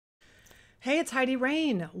Hey, it's Heidi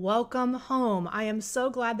Rain. Welcome home. I am so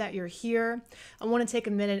glad that you're here. I want to take a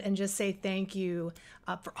minute and just say thank you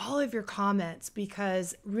for all of your comments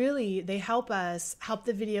because really they help us help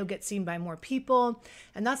the video get seen by more people.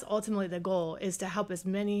 And that's ultimately the goal, is to help as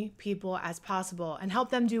many people as possible and help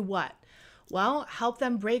them do what? Well, help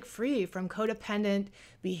them break free from codependent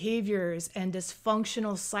behaviors and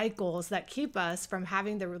dysfunctional cycles that keep us from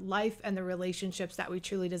having the life and the relationships that we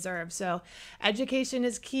truly deserve. So education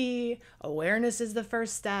is key, awareness is the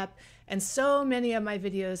first step, and so many of my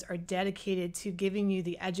videos are dedicated to giving you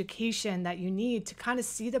the education that you need to kind of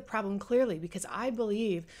see the problem clearly, because I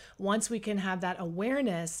believe once we can have that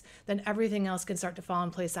awareness, then everything else can start to fall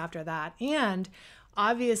in place after that. And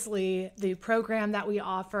obviously, the program that we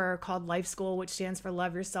offer called Life School, which stands for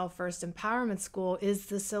Love Yourself First Empowerment School, is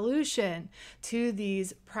the solution to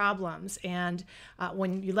these problems. And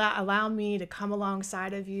when you allow me to come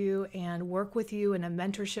alongside of you and work with you in a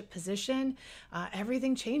mentorship position,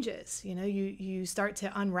 everything changes. You know, you start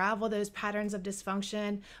to unravel those patterns of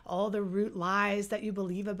dysfunction, all the root lies that you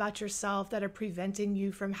believe about yourself that are preventing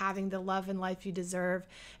you from having the love and life you deserve,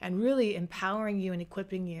 and really empowering you and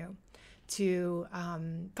equipping you to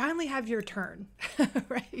finally have your turn,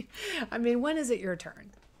 right? I mean, when is it your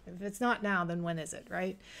turn? If it's not now, then when is it,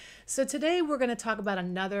 right? So today we're going to talk about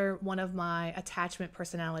another one of my attachment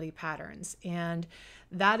personality patterns. And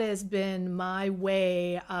that has been my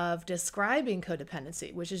way of describing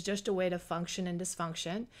codependency, which is just a way to function in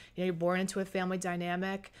dysfunction. You know, you're born into a family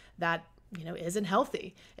dynamic that, isn't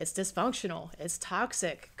healthy. It's dysfunctional. It's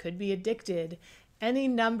toxic, could be addicted. Any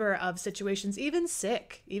number of situations, even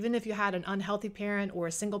sick, even if you had an unhealthy parent or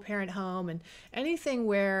a single parent home, and anything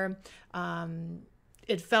where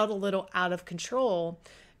it felt a little out of control,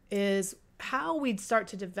 is how we'd start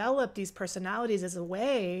to develop these personalities as a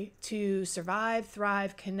way to survive,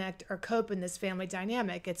 thrive, connect, or cope in this family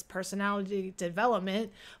dynamic. It's personality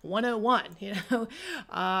development 101,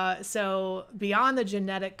 So beyond the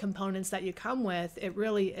genetic components that you come with, it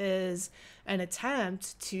really is an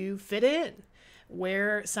attempt to fit in,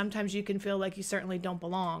 where sometimes you can feel like you certainly don't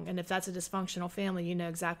belong. And if that's a dysfunctional family, you know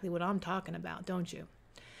exactly what I'm talking about, don't you?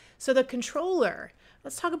 So the controller,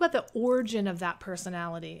 let's talk about the origin of that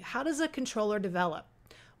personality. How does a controller develop?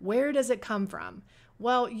 Where does it come from?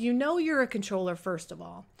 Well, you're a controller, first of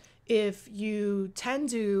all, if you tend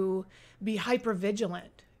to be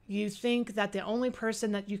hypervigilant. You think that the only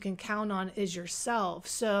person that you can count on is yourself.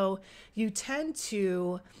 So you tend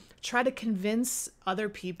to try to convince other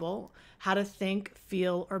people how to think,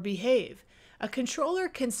 feel, or behave. A controller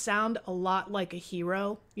can sound a lot like a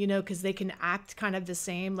hero, because they can act kind of the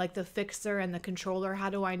same, like the fixer and the controller.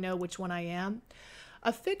 How do I know which one I am?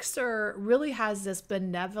 A fixer really has this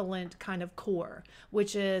benevolent kind of core,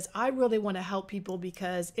 which is, I really want to help people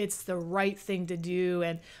because it's the right thing to do.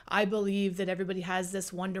 And I believe that everybody has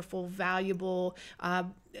this wonderful, valuable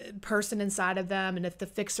person inside of them. And if the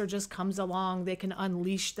fixer just comes along, they can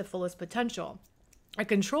unleash the fullest potential. A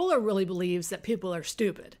controller really believes that people are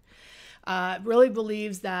stupid. Really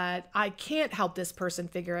believes that I can't help this person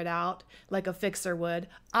figure it out like a fixer would.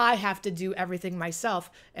 I have to do everything myself,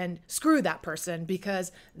 and screw that person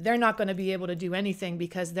because they're not going to be able to do anything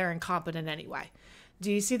because they're incompetent anyway. Do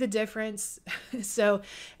you see the difference? So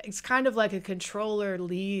it's kind of like a controller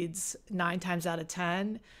leads 9 times out of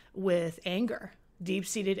 10 with anger,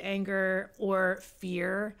 deep-seated anger or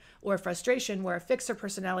fear or frustration, where a fixer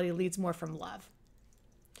personality leads more from love.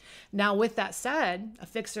 Now, with that said, a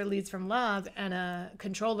fixer leads from love and a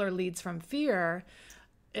controller leads from fear.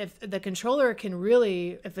 If the controller can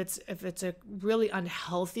really, if it's a really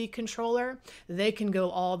unhealthy controller, they can go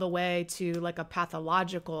all the way to like a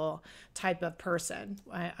pathological type of person,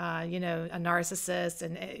 a narcissist,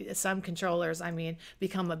 and some controllers,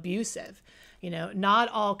 become abusive. Not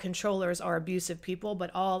all controllers are abusive people, but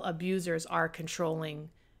all abusers are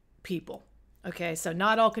controlling people. Okay, so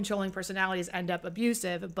not all controlling personalities end up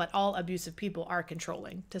abusive, but all abusive people are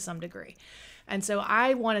controlling to some degree. And so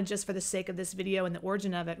I want to, just for the sake of this video and the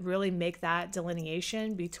origin of it, really make that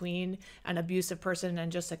delineation between an abusive person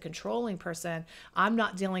and just a controlling person. I'm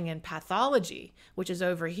not dealing in pathology, which is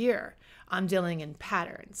over here. I'm dealing in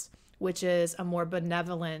patterns, which is a more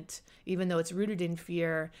benevolent, even though it's rooted in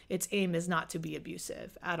fear, its aim is not to be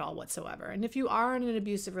abusive at all whatsoever. And if you are in an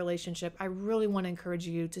abusive relationship, I really want to encourage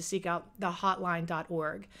you to seek out the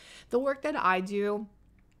hotline.org. The work that I do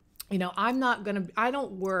I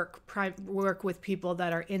don't work with people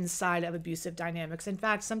that are inside of abusive dynamics. In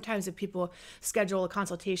fact, sometimes if people schedule a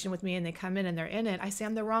consultation with me and they come in and they're in it, I say,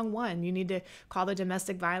 I'm the wrong one. You need to call the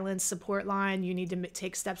domestic violence support line. You need to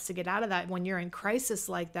take steps to get out of that. When you're in crisis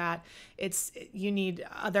like that, you need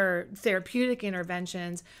other therapeutic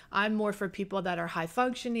interventions. I'm more for people that are high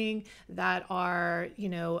functioning, that are,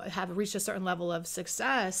 have reached a certain level of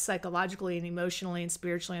success psychologically and emotionally and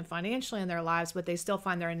spiritually and financially in their lives, but they still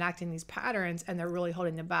find they're enacting these patterns and they're really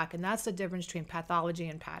holding them back. And that's the difference between pathology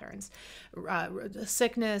and patterns,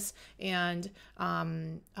 sickness and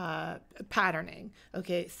patterning.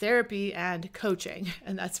 Okay, therapy and coaching.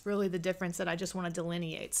 And that's really the difference that I just want to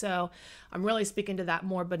delineate. So I'm really speaking to that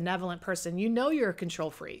more benevolent person. You're a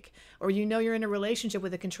control freak, or you're in a relationship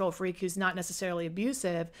with a control freak who's not necessarily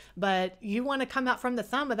abusive, but you want to come out from the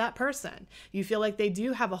thumb of that person. You feel like they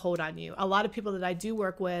do have a hold on you. A lot of people that I do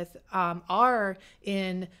work with are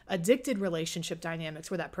in addicted relationship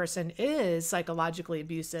dynamics where that person is psychologically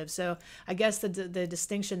abusive. So I guess the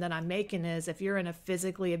distinction that I'm making is, if you're in a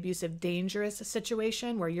physically abusive, dangerous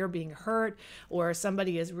situation where you're being hurt, or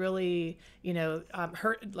somebody is really,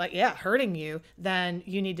 hurting you, then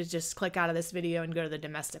you need to just click out of this video and go to the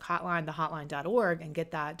domestic hotline, thehotline.org, and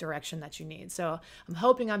get that direction that you need. So I'm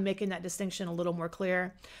hoping I'm making that distinction a little more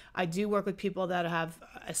clear. I do work with people that have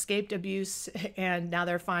escaped abuse and now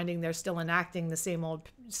they're finding they're still enacting the same old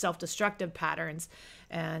self-destructive patterns.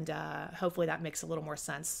 And hopefully that makes a little more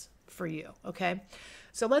sense for you. Okay.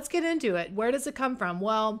 So let's get into it. Where does it come from?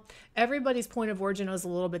 Well, everybody's point of origin is a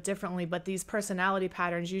little bit differently, but these personality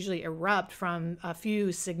patterns usually erupt from a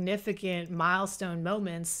few significant milestone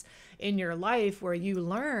moments in your life where you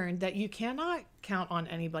learn that you cannot count on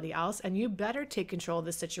anybody else and you better take control of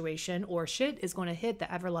the situation or shit is going to hit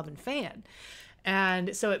the ever-loving fan.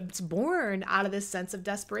 And so it's born out of this sense of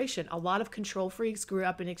desperation. A lot of control freaks grew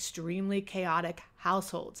up in extremely chaotic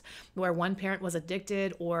households where one parent was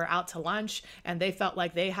addicted or out to lunch and they felt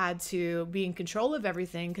like they had to be in control of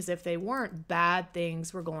everything, because if they weren't, bad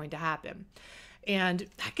things were going to happen. And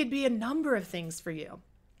that could be a number of things for you.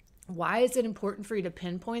 Why is it important for you to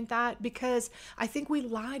pinpoint that? Because I think we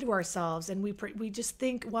lie to ourselves and we just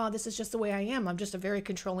think, well, this is just the way I am. I'm just a very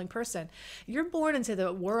controlling person. You're born into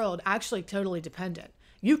the world actually totally dependent.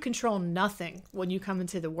 You control nothing when you come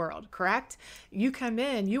into the world, correct? You come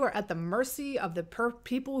in, you are at the mercy of the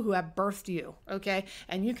people who have birthed you, okay?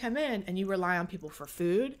 And you come in and you rely on people for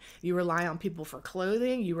food, you rely on people for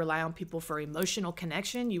clothing, you rely on people for emotional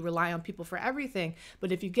connection, you rely on people for everything.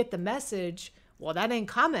 But if you get the message, well, that ain't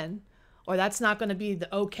coming, or that's not going to be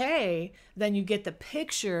the okay, then you get the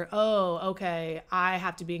picture, oh, okay, I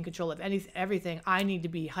have to be in control of everything. I need to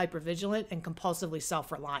be hypervigilant and compulsively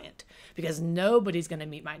self-reliant because nobody's going to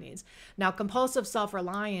meet my needs. Now, compulsive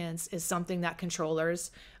self-reliance is something that controllers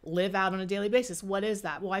live out on a daily basis. What is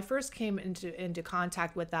that? Well, I first came into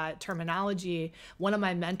contact with that terminology. One of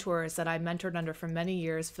my mentors that I mentored under for many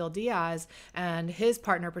years, Phil Diaz, and his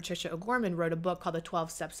partner, Patricia O'Gorman, wrote a book called The 12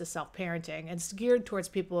 Steps to Self-Parenting. And it's geared towards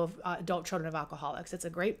people of adult children of alcoholics. It's a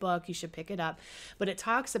great book. You should pick it up. But it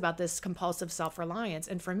talks about this compulsive self-reliance.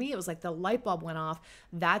 And for me, it was like the light bulb went off.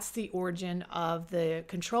 That's the origin of the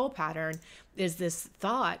control pattern, is this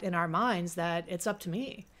thought in our minds that it's up to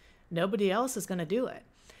me. Nobody else is going to do it.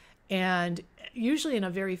 And usually in a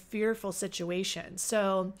very fearful situation.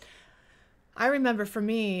 So I remember for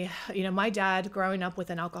me, my dad growing up with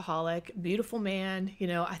an alcoholic, beautiful man,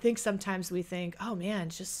 I think sometimes we think, oh man,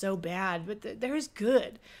 it's just so bad, but there's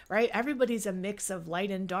good, right? Everybody's a mix of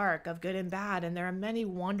light and dark, of good and bad. And there are many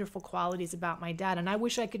wonderful qualities about my dad. And I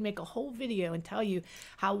wish I could make a whole video and tell you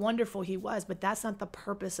how wonderful he was, but that's not the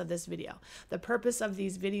purpose of this video. The purpose of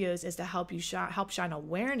these videos is to help you help shine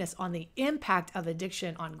awareness on the impact of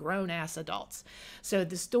addiction on grown ass adults. So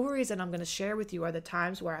the stories that I'm going to share with you are the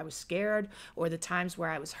times where I was scared, or the times where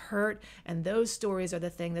I was hurt. And those stories are the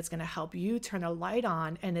thing that's going to help you turn a light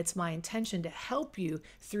on. And it's my intention to help you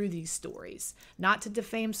through these stories, not to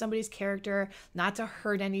defame somebody's character, not to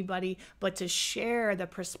hurt anybody, but to share the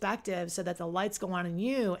perspective so that the lights go on in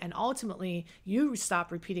you. And ultimately you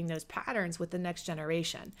stop repeating those patterns with the next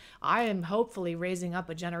generation. I am hopefully raising up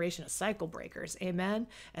a generation of cycle breakers. Amen.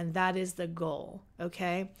 And that is the goal.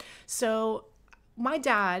 Okay. So my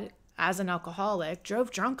dad, as an alcoholic, drove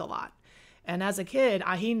drunk a lot. And as a kid,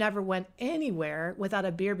 he never went anywhere without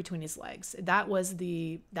a beer between his legs. That was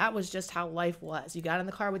just how life was. You got in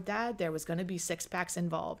the car with dad, there was going to be 6-packs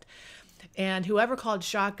involved. And whoever called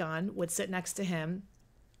shotgun would sit next to him.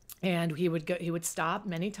 And he would stop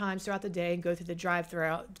many times throughout the day and go through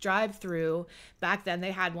the drive-through. Back then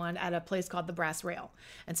they had one at a place called the Brass Rail.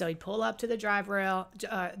 And so he'd pull up to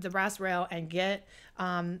the brass rail and get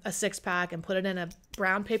a 6-pack and put it in a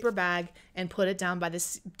brown paper bag and put it down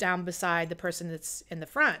down beside the person that's in the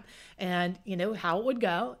front. And you know how it would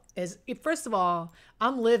go is, first of all,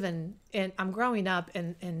 I'm growing up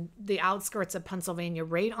in the outskirts of Pennsylvania,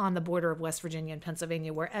 right on the border of West Virginia and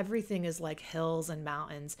Pennsylvania, where everything is like hills and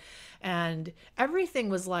mountains. And everything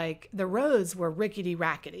was like, the roads were rickety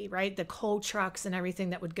rackety, right? The coal trucks and everything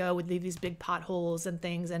that would go would leave these big potholes and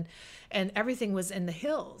things. And everything was in the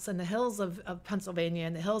hills of Pennsylvania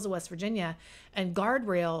and the hills of West Virginia, and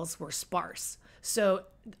guardrails were sparse. So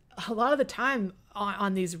a lot of the time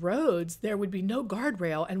on these roads, there would be no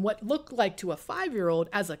guardrail and what looked like to a 5-year-old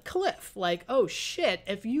as a cliff. Like, oh shit,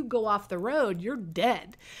 if you go off the road, you're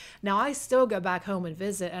dead. Now, I still go back home and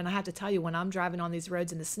visit, and I have to tell you, when I'm driving on these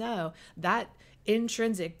roads in the snow, that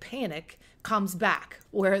intrinsic panic comes back,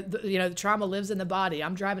 where the trauma lives in the body.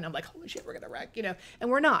 I'm driving, I'm like, holy shit, we're gonna wreck, and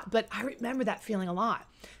we're not. But I remember that feeling a lot.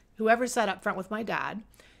 Whoever sat up front with my dad,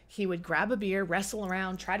 he would grab a beer, wrestle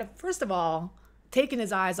around, try to, first of all, taking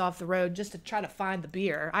his eyes off the road just to try to find the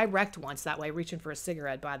beer. I wrecked once that way, reaching for a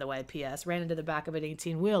cigarette, by the way, P.S. Ran into the back of an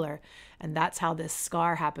 18-wheeler, and that's how this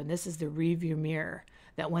scar happened. This is the rearview mirror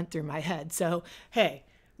that went through my head. So, hey,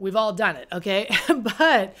 we've all done it, okay?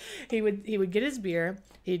 But he would get his beer,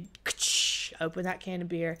 he'd open that can of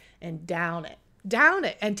beer and down it,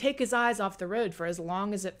 and take his eyes off the road for as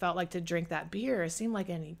long as it felt like to drink that beer. It seemed like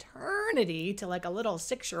an eternity to like a little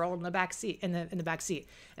 6-year-old in the back seat, in the back seat.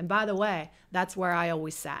 And by the way, that's where I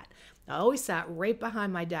always sat. I always sat right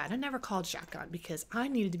behind my dad. I never called shotgun because I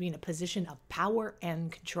needed to be in a position of power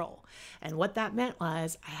and control. And what that meant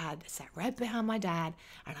was I had to sit right behind my dad,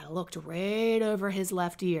 and I looked right over his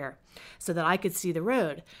left ear so that I could see the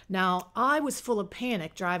road. Now, I was full of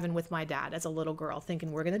panic driving with my dad as a little girl,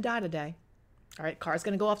 thinking we're going to die today. All right, car's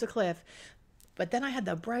going to go off the cliff. But then I had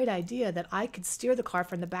the bright idea that I could steer the car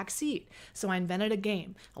from the back seat. So I invented a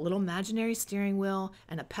game, a little imaginary steering wheel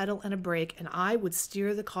and a pedal and a brake, and I would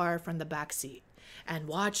steer the car from the back seat and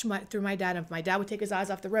watch through my dad. And if my dad would take his eyes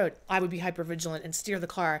off the road, I would be hypervigilant and steer the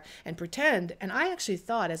car and pretend. And I actually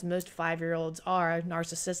thought, as most 5-year-olds are,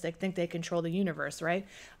 narcissistic, think they control the universe, right?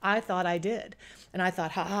 I thought I did. And I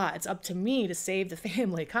thought, it's up to me to save the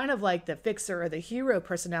family, kind of like the fixer or the hero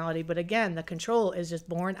personality. But again, the control is just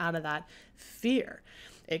born out of that fear.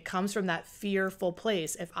 It comes from that fearful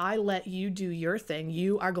place. If I let you do your thing,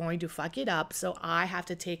 you are going to fuck it up. So I have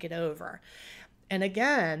to take it over. And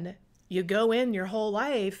again, you go in your whole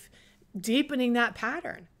life deepening that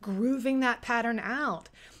pattern, grooving that pattern out.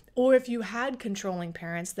 Or if you had controlling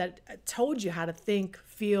parents that told you how to think,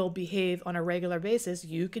 feel, behave on a regular basis,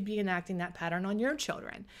 you could be enacting that pattern on your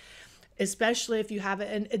children. Especially if you have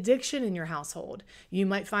an addiction in your household. You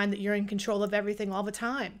might find that you're in control of everything all the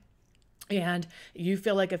time. And you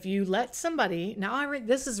feel like if you let somebody,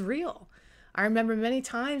 this is real. I remember many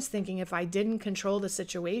times thinking if I didn't control the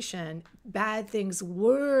situation, bad things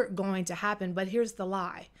were going to happen. But here's the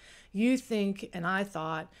lie. You think, and I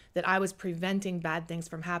thought, that I was preventing bad things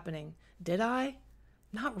from happening. Did I?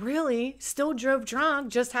 Not really. Still drove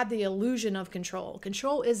drunk, just had the illusion of control.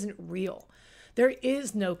 Control isn't real. There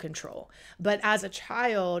is no control. But as a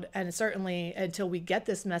child, and certainly until we get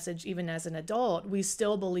this message, even as an adult, we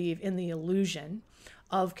still believe in the illusion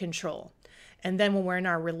of control. And then when we're in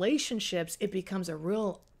our relationships, it becomes a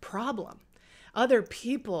real problem. Other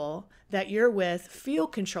people that you're with feel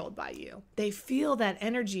controlled by you. They feel that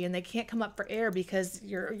energy and they can't come up for air because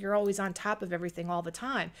you're always on top of everything all the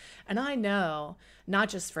time. And I know not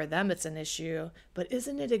just for them it's an issue, but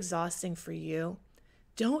isn't it exhausting for you?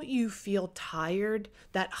 Don't you feel tired,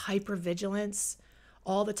 that hypervigilance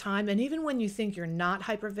all the time? And even when you think you're not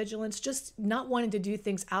hypervigilance, just not wanting to do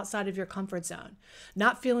things outside of your comfort zone,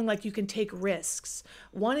 not feeling like you can take risks,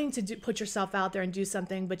 wanting to put yourself out there and do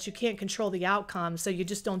something, but you can't control the outcome, so you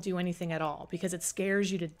just don't do anything at all because it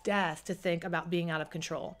scares you to death to think about being out of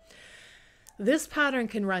control. This pattern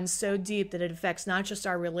can run so deep that it affects not just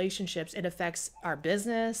our relationships, it affects our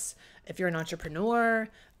business. If you're an entrepreneur,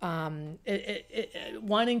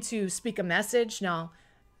 wanting to speak a message. Now,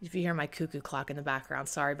 if you hear my cuckoo clock in the background,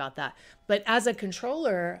 sorry about that. But as a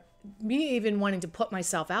controller, me even wanting to put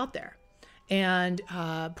myself out there and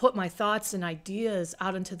put my thoughts and ideas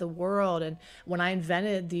out into the world. And when I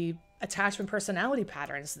invented the attachment personality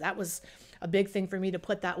patterns, that was a big thing for me to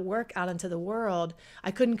put that work out into the world. I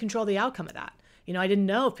couldn't control the outcome of that. I didn't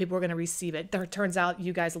know if people were going to receive it. It turns out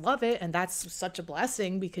you guys love it, and that's such a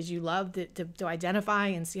blessing because you love to identify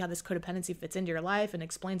and see how this codependency fits into your life and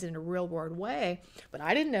explains it in a real world way. But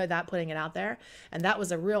I didn't know that putting it out there, and that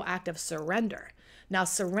was a real act of surrender. Now,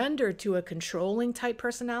 surrender to a controlling type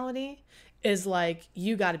personality is like,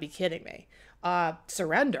 you got to be kidding me.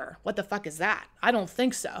 surrender. What the fuck is that? I don't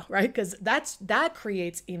think so, right? Because that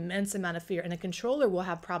creates immense amount of fear. And a controller will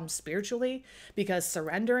have problems spiritually because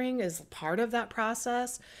surrendering is part of that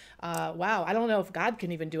process. Wow, I don't know if God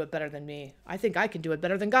can even do it better than me. I think I can do it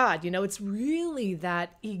better than God. It's really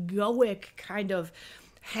that egoic kind of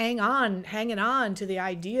hanging on to the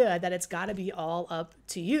idea that it's got to be all up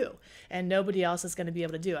to you and nobody else is going to be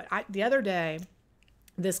able to do it. The other day,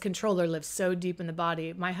 this controller lives so deep in the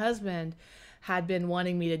body. My husband had been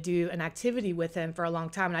wanting me to do an activity with him for a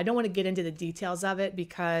long time. And I don't want to get into the details of it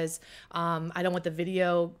because I don't want the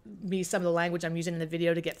video, some of the language I'm using in the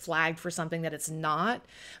video to get flagged for something that it's not.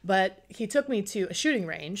 But he took me to a shooting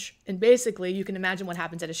range. And basically, you can imagine what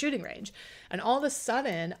happens at a shooting range. And all of a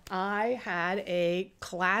sudden, I had a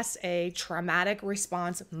Class A traumatic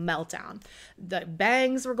response meltdown. The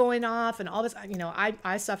bangs were going off and all this.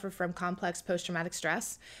 I suffer from complex post-traumatic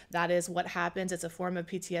stress. That is what happens. It's a form of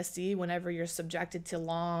PTSD whenever you're subjected to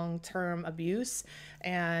long-term abuse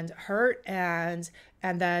and hurt, and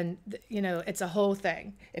then it's a whole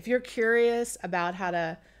thing. If you're curious about how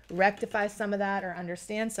to rectify some of that or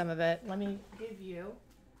understand some of it, let me give you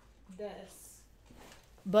this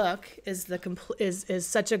book. Is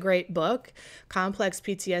such a great book, Complex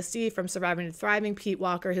PTSD from Surviving to Thriving. Pete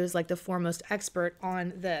Walker, who is like the foremost expert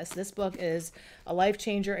on this book is a life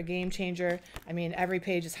changer, a game changer. I mean, every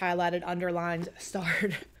page is highlighted, underlined,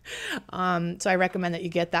 starred. So I recommend that you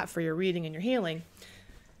get that for your reading and your healing.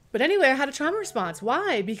 But anyway, I had a trauma response.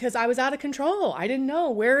 Why? Because I was out of control. I didn't know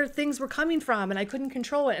where things were coming from and I couldn't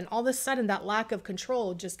control it. And all of a sudden, that lack of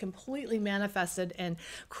control just completely manifested in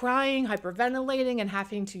crying, hyperventilating, and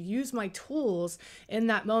having to use my tools in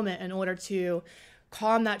that moment in order to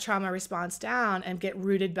calm that trauma response down and get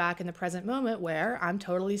rooted back in the present moment where I'm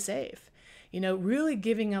totally safe. Really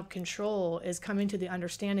giving up control is coming to the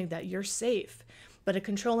understanding that you're safe. But a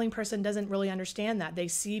controlling person doesn't really understand that. They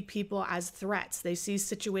see people as threats. They see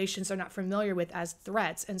situations they're not familiar with as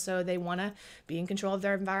threats. And so they want to be in control of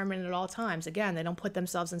their environment at all times. Again, they don't put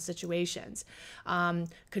themselves in situations.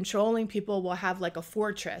 Controlling people will have like a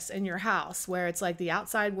fortress in your house where it's like the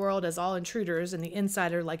outside world is all intruders and the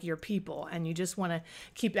inside are like your people. And you just want to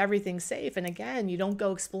keep everything safe. And again, you don't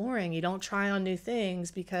go exploring. You don't try on new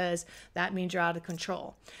things because that means you're out of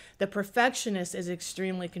control. The perfectionist is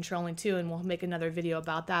extremely controlling too, and we'll make another video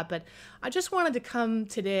about that. But I just wanted to come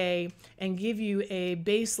today and give you a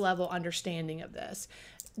base level understanding of this.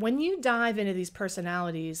 When you dive into these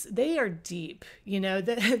personalities, they are deep.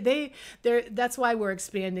 That's why we're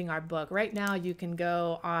expanding our book. Right now, you can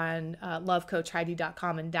go on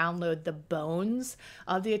lovecoachheidi.com and download the bones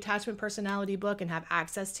of the attachment personality book and have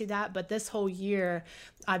access to that. But this whole year,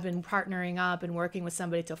 I've been partnering up and working with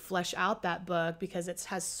somebody to flesh out that book because it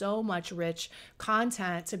has so much rich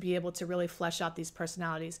content to be able to really flesh out these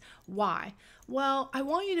personalities. Why? Well, I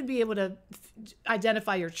want you to be able to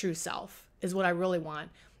identify your true self is what I really want.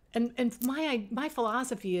 And my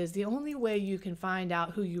philosophy is the only way you can find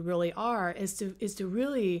out who you really are is to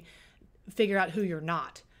really figure out who you're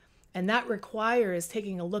not. And that requires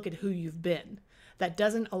taking a look at who you've been. That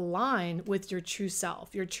doesn't align with your true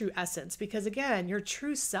self, your true essence. Because again, your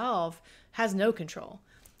true self has no control.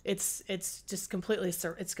 It's just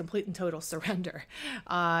it's complete and total surrender.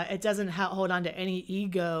 It doesn't hold on to any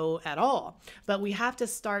ego at all. But we have to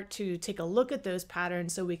start to take a look at those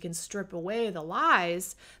patterns so we can strip away the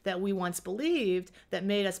lies that we once believed that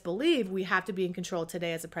made us believe we have to be in control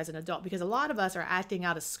today as a present adult. Because a lot of us are acting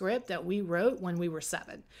out a script that we wrote when we were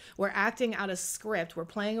 7. We're acting out a script. We're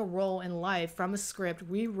playing a role in life from a script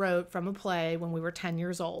we wrote from a play when we were 10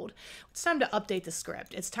 years old. It's time to update the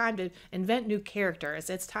script. It's time to invent new characters.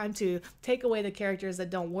 It's time to take away the characters that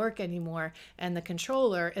don't work anymore. And the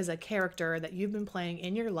controller is a character that you've been playing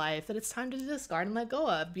in your life that it's time to discard and let go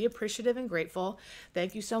of. Be appreciative and grateful.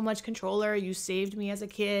 Thank you so much, controller. You saved me as a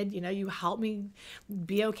kid. You helped me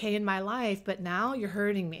be okay in my life, but now you're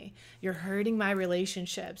hurting me. You're hurting my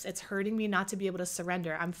relationships. It's hurting me not to be able to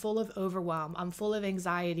surrender. I'm full of overwhelm. I'm full of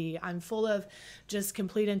anxiety. I'm full of just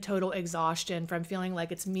complete and total exhaustion from feeling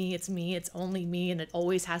like it's me, it's only me, and it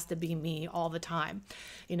always has to be me all the time.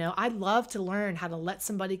 I'd love to learn how to let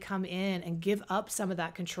somebody come in and give up some of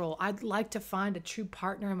that control. I'd like to find a true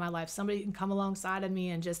partner in my life, somebody who can come alongside of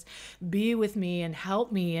me and just be with me and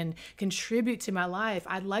help me and contribute to my life.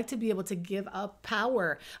 I'd like to be able to give up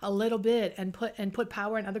power a little bit and put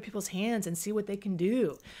power in other people's hands and see what they can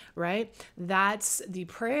do, right? That's the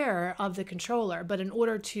prayer of the controller. But in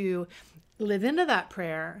order to live into that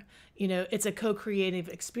prayer, it's a co-creative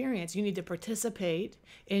experience. You need to participate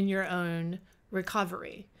in your own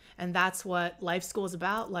recovery. And that's what Life School is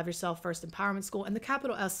about, Love Yourself First Empowerment School, and the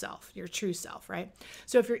capital S self, your true self, right?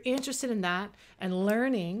 So if you're interested in that and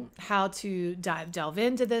learning how to delve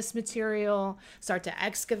into this material, start to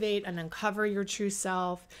excavate and uncover your true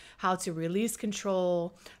self, how to release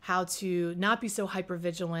control, how to not be so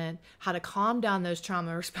hypervigilant, how to calm down those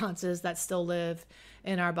trauma responses that still live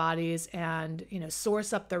in our bodies and,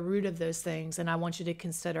 source up the root of those things. And I want you to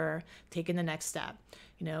consider taking the next step.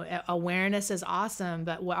 Awareness is awesome,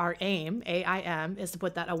 but what our aim, AIM, is to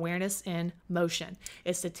put that awareness in motion.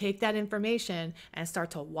 It's to take that information and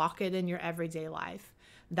start to walk it in your everyday life.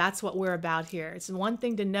 That's what we're about here. It's one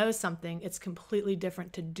thing to know something, it's completely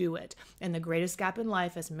different to do it. And the greatest gap in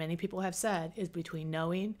life, as many people have said, is between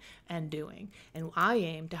knowing and doing. And I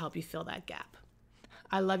aim to help you fill that gap.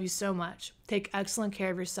 I love you so much. Take excellent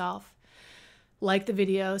care of yourself. Like the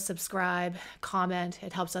video, subscribe, comment.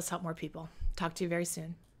 It helps us help more people. Talk to you very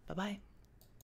soon. Bye-bye.